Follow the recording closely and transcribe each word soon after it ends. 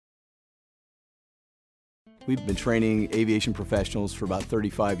We've been training aviation professionals for about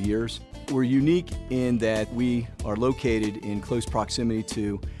 35 years. We're unique in that we are located in close proximity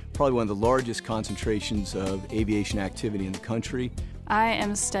to probably one of the largest concentrations of aviation activity in the country. I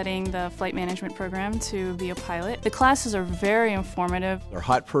am studying the flight management program to be a pilot. The classes are very informative. Our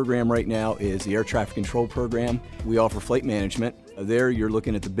hot program right now is the air traffic control program. We offer flight management. There you're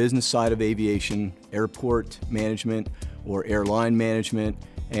looking at the business side of aviation, airport management or airline management.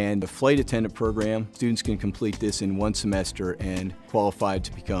 And the flight attendant program, students can complete this in one semester and qualify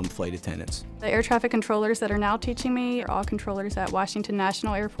to become flight attendants. The air traffic controllers that are now teaching me are all controllers at Washington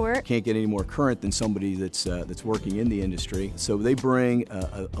National Airport. Can't get any more current than somebody that's working in the industry. So they bring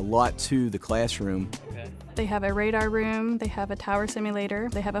a lot to the classroom. They have a radar room, they have a tower simulator,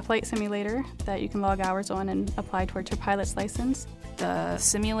 they have a flight simulator that you can log hours on and apply towards your pilot's license. The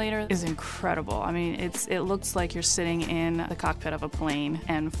simulator is incredible. I mean, it looks like you're sitting in the cockpit of a plane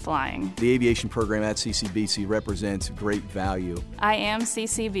and flying. The aviation program at CCBC represents great value. I am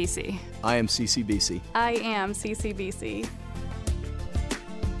CCBC. I am CCBC. I am CCBC.